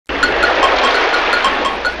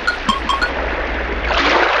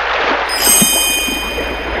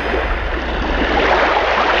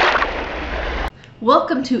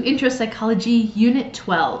Welcome to Intro Psychology Unit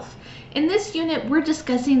 12. In this unit, we're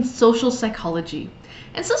discussing social psychology.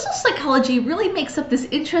 And social psychology really makes up this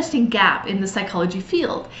interesting gap in the psychology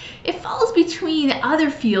field. It falls between other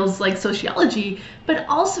fields like sociology, but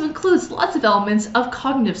also includes lots of elements of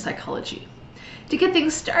cognitive psychology. To get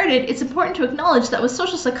things started, it's important to acknowledge that with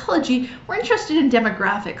social psychology, we're interested in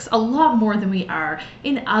demographics a lot more than we are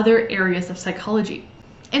in other areas of psychology.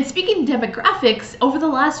 And speaking demographics, over the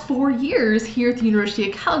last 4 years here at the University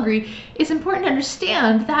of Calgary, it's important to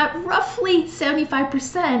understand that roughly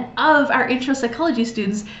 75% of our intro psychology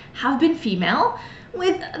students have been female,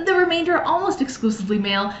 with the remainder almost exclusively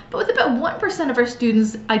male, but with about 1% of our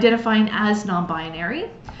students identifying as non-binary.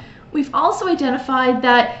 We've also identified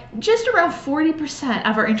that just around 40%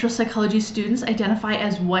 of our intro psychology students identify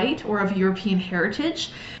as white or of European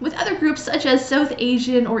heritage, with other groups such as South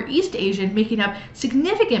Asian or East Asian making up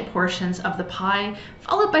significant portions of the pie,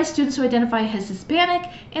 followed by students who identify as Hispanic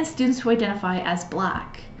and students who identify as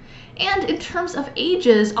Black. And in terms of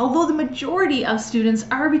ages, although the majority of students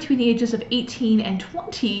are between the ages of 18 and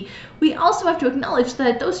 20, we also have to acknowledge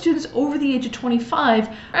that those students over the age of 25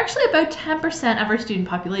 are actually about 10% of our student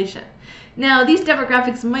population. Now, these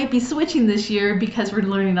demographics might be switching this year because we're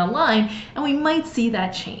learning online, and we might see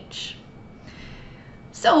that change.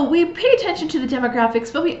 So we pay attention to the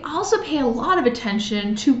demographics, but we also pay a lot of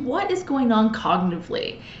attention to what is going on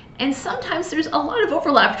cognitively. And sometimes there's a lot of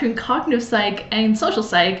overlap between cognitive psych and social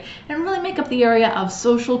psych and really make up the area of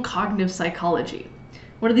social cognitive psychology.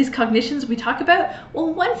 What are these cognitions we talk about?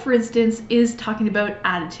 Well, one, for instance, is talking about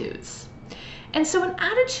attitudes. And so an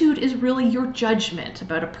attitude is really your judgment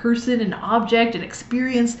about a person, an object, an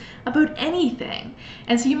experience, about anything.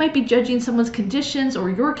 And so you might be judging someone's conditions or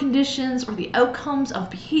your conditions or the outcomes of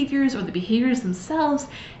behaviors or the behaviors themselves.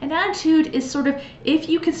 An attitude is sort of if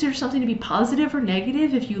you consider something to be positive or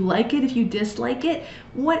negative, if you like it, if you dislike it,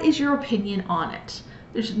 what is your opinion on it?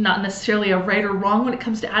 There's not necessarily a right or wrong when it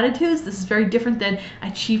comes to attitudes. This is very different than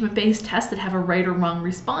achievement-based tests that have a right or wrong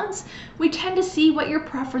response. We tend to see what your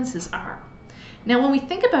preferences are. Now, when we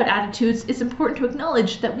think about attitudes, it's important to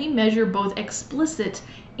acknowledge that we measure both explicit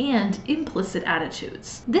and implicit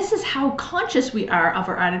attitudes. This is how conscious we are of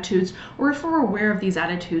our attitudes, or if we're aware of these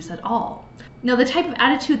attitudes at all. Now, the type of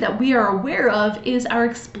attitude that we are aware of is our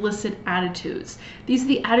explicit attitudes. These are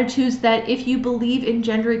the attitudes that if you believe in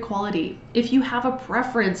gender equality, if you have a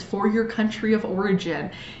preference for your country of origin,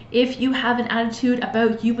 if you have an attitude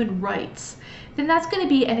about human rights, then that's going to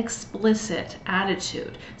be an explicit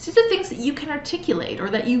attitude. So these are things that you can articulate or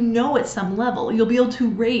that you know at some level. You'll be able to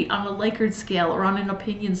rate on a Likert scale or on an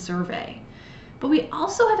opinion survey. But we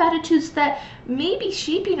also have attitudes that may be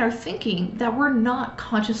shaping our thinking that we're not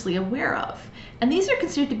consciously aware of. And these are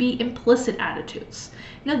considered to be implicit attitudes.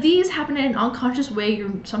 Now, these happen in an unconscious way.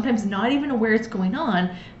 You're sometimes not even aware it's going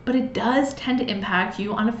on, but it does tend to impact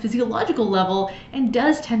you on a physiological level and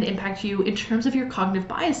does tend to impact you in terms of your cognitive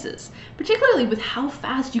biases, particularly with how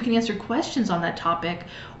fast you can answer questions on that topic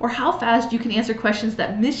or how fast you can answer questions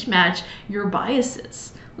that mismatch your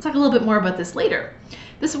biases. We'll talk a little bit more about this later.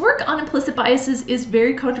 This work on implicit biases is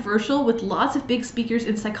very controversial, with lots of big speakers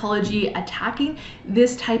in psychology attacking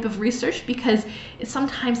this type of research because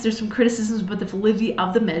sometimes there's some criticisms about the validity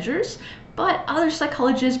of the measures, but other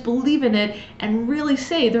psychologists believe in it and really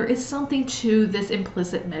say there is something to this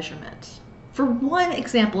implicit measurement. For one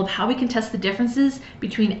example of how we can test the differences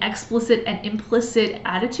between explicit and implicit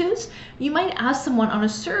attitudes, you might ask someone on a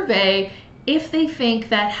survey if they think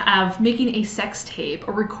that making a sex tape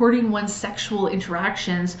or recording one's sexual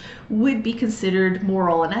interactions would be considered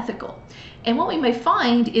moral and ethical. And what we might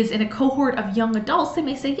find is in a cohort of young adults, they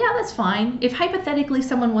may say, yeah, that's fine. If hypothetically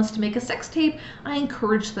someone wants to make a sex tape, I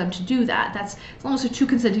encourage them to do that. That's as long as they're two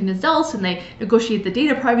consenting adults and they negotiate the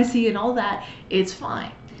data privacy and all that, it's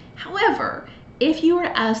fine. However, if you were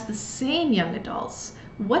to ask the same young adults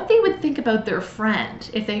what they would think about their friend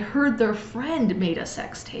if they heard their friend made a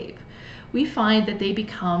sex tape, we find that they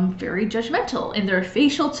become very judgmental in their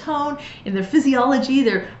facial tone, in their physiology,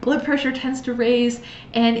 their blood pressure tends to raise,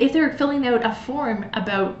 and if they're filling out a form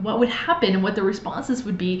about what would happen and what the responses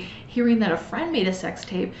would be hearing that a friend made a sex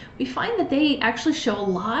tape, we find that they actually show a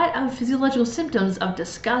lot of physiological symptoms of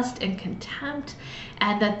disgust and contempt,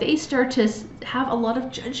 and that they start to have a lot of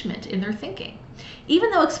judgment in their thinking.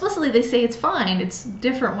 Even though explicitly they say it's fine, it's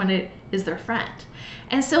different when it is their friend.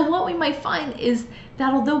 And so what we might find is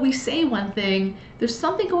that although we say one thing, there's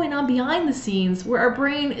something going on behind the scenes where our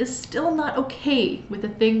brain is still not okay with the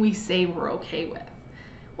thing we say we're okay with.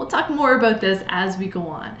 We'll talk more about this as we go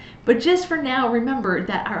on, but just for now, remember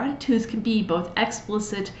that our attitudes can be both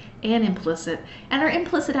explicit and implicit, and our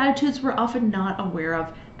implicit attitudes we're often not aware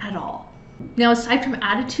of at all. Now, aside from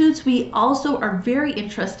attitudes, we also are very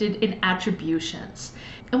interested in attributions.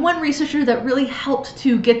 And one researcher that really helped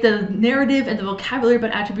to get the narrative and the vocabulary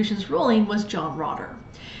about attributions rolling was John Rotter.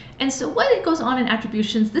 And so what it goes on in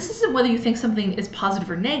attributions, this isn't whether you think something is positive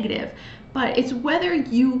or negative, but it's whether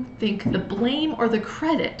you think the blame or the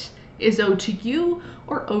credit is owed to you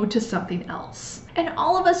or owed to something else. And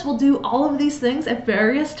all of us will do all of these things at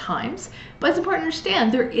various times, but it's important to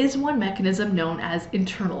understand there is one mechanism known as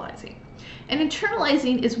internalizing. And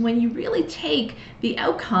internalizing is when you really take the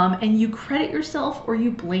outcome and you credit yourself or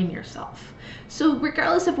you blame yourself. So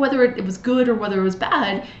regardless of whether it was good or whether it was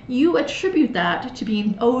bad, you attribute that to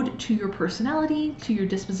being owed to your personality, to your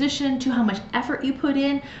disposition, to how much effort you put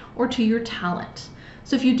in, or to your talent.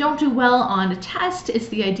 So if you don't do well on a test, it's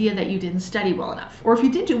the idea that you didn't study well enough. Or if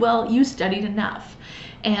you did do well, you studied enough.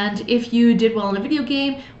 And if you did well in a video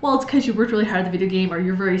game, well, it's because you worked really hard at the video game or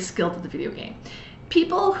you're very skilled at the video game.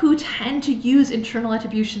 People who tend to use internal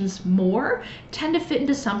attributions more tend to fit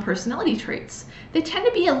into some personality traits. They tend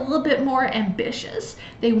to be a little bit more ambitious.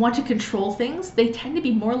 They want to control things. They tend to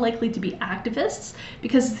be more likely to be activists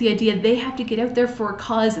because it's the idea they have to get out there for a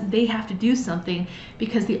cause and they have to do something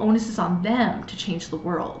because the onus is on them to change the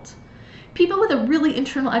world. People with a really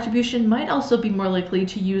internal attribution might also be more likely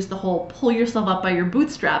to use the whole pull yourself up by your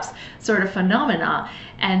bootstraps sort of phenomena.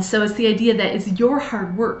 And so it's the idea that it's your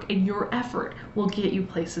hard work and your effort will get you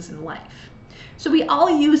places in life. So we all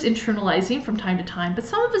use internalizing from time to time, but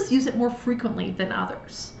some of us use it more frequently than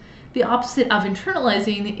others. The opposite of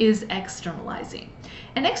internalizing is externalizing.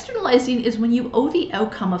 And externalizing is when you owe the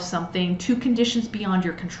outcome of something to conditions beyond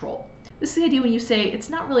your control. This is the idea when you say,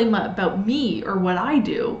 it's not really about me or what I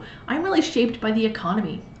do. I'm really shaped by the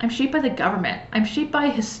economy. I'm shaped by the government. I'm shaped by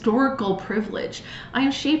historical privilege. I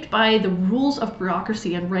am shaped by the rules of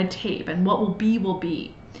bureaucracy and red tape, and what will be will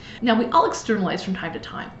be. Now, we all externalize from time to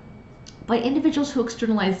time. But individuals who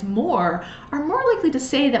externalize more are more likely to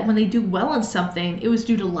say that when they do well in something, it was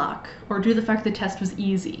due to luck or due to the fact the test was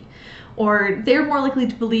easy. Or they're more likely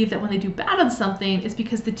to believe that when they do bad on something, it's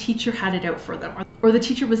because the teacher had it out for them, or the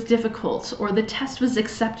teacher was difficult, or the test was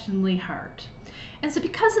exceptionally hard. And so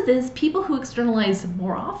because of this, people who externalize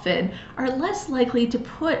more often are less likely to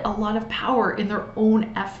put a lot of power in their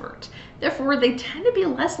own effort. Therefore, they tend to be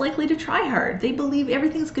less likely to try hard. They believe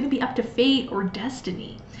everything's going to be up to fate or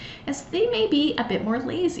destiny. And so they may be a bit more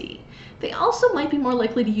lazy. They also might be more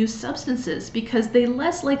likely to use substances because they're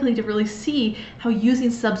less likely to really see how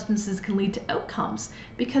using substances can lead to outcomes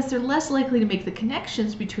because they're less likely to make the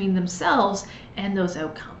connections between themselves and those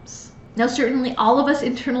outcomes. Now, certainly all of us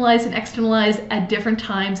internalize and externalize at different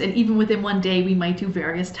times, and even within one day we might do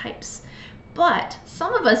various types. But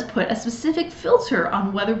some of us put a specific filter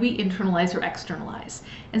on whether we internalize or externalize.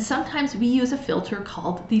 And sometimes we use a filter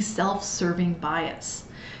called the self-serving bias.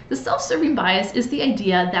 The self-serving bias is the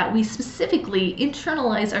idea that we specifically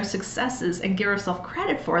internalize our successes and give ourselves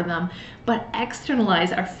credit for them, but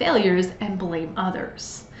externalize our failures and blame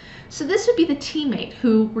others. So this would be the teammate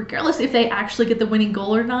who, regardless if they actually get the winning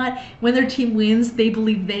goal or not, when their team wins, they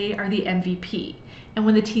believe they are the MVP. And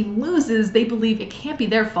when the team loses, they believe it can't be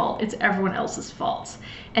their fault, it's everyone else's fault.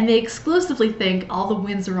 And they exclusively think all the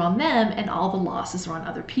wins are on them and all the losses are on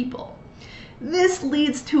other people. This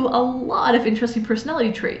leads to a lot of interesting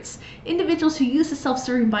personality traits. Individuals who use the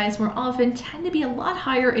self-serving bias more often tend to be a lot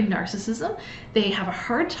higher in narcissism. They have a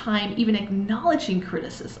hard time even acknowledging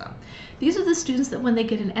criticism. These are the students that when they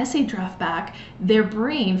get an essay draft back, their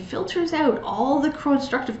brain filters out all the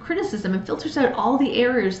constructive criticism and filters out all the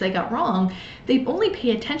areas they got wrong. They only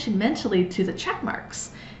pay attention mentally to the check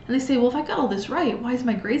marks. And they say, well, if I got all this right, why is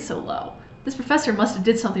my grade so low? This professor must have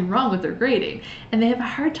did something wrong with their grading. And they have a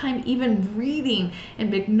hard time even reading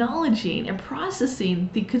and acknowledging and processing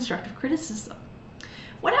the constructive criticism.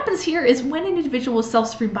 What happens here is when an individual with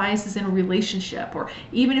self-serving bias is in a relationship, or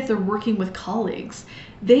even if they're working with colleagues,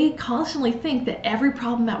 they constantly think that every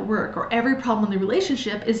problem at work or every problem in the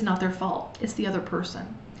relationship is not their fault, it's the other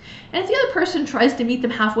person. And if the other person tries to meet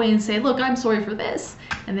them halfway and say, look, I'm sorry for this,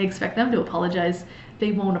 and they expect them to apologize,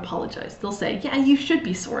 they won't apologize. They'll say, yeah, you should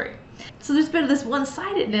be sorry. So there's a bit of this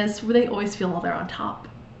one-sidedness where they always feel they're on top.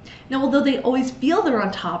 Now, although they always feel they're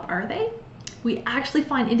on top, are they? We actually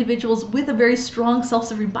find individuals with a very strong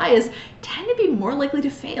self-serving bias tend to be more likely to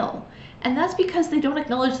fail. And that's because they don't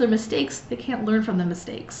acknowledge their mistakes. They can't learn from the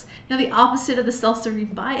mistakes. Now, the opposite of the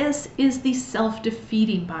self-serving bias is the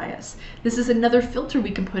self-defeating bias. This is another filter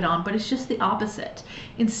we can put on, but it's just the opposite.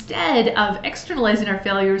 Instead of externalizing our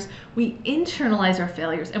failures, we internalize our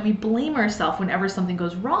failures and we blame ourselves whenever something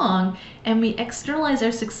goes wrong, and we externalize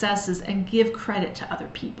our successes and give credit to other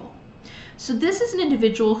people. So this is an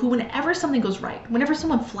individual who, whenever something goes right, whenever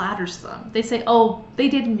someone flatters them, they say, oh, they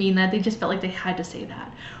didn't mean that, they just felt like they had to say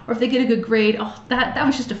that. Or if they get a good grade, oh, that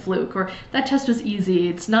was just a fluke, or that test was easy,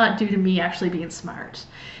 it's not due to me actually being smart.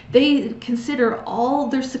 They consider all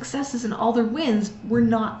their successes and all their wins were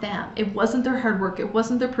not them. It wasn't their hard work, it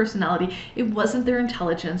wasn't their personality, it wasn't their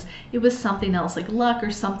intelligence, it was something else like luck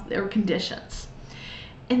or conditions.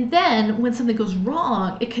 And then when something goes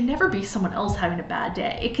wrong, it can never be someone else having a bad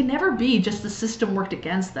day. It can never be just the system worked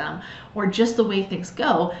against them or just the way things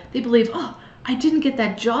go. They believe, oh, I didn't get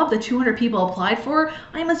that job that 200 people applied for.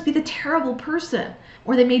 I must be the terrible person.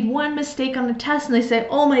 Or they made one mistake on the test and they say,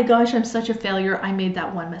 oh my gosh, I'm such a failure. I made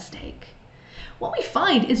that one mistake. What we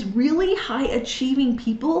find is really high achieving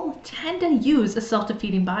people tend to use a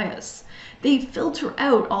self-defeating bias. They filter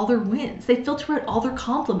out all their wins, they filter out all their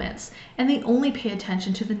compliments, and they only pay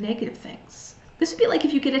attention to the negative things. This would be like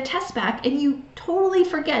if you get a test back and you totally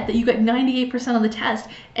forget that you got 98% on the test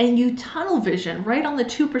and you tunnel vision right on the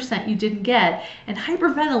 2% you didn't get and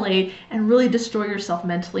hyperventilate and really destroy yourself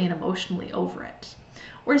mentally and emotionally over it.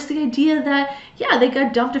 Or it's the idea that, yeah, they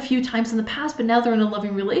got dumped a few times in the past, but now they're in a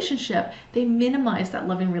loving relationship. They minimize that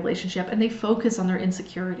loving relationship and they focus on their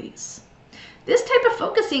insecurities. This type of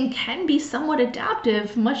focusing can be somewhat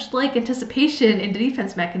adaptive, much like anticipation in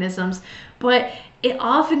defense mechanisms, but it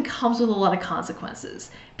often comes with a lot of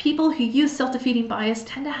consequences. People who use self-defeating bias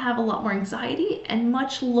tend to have a lot more anxiety and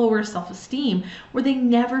much lower self-esteem, where they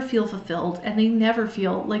never feel fulfilled and they never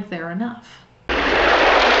feel like they're enough.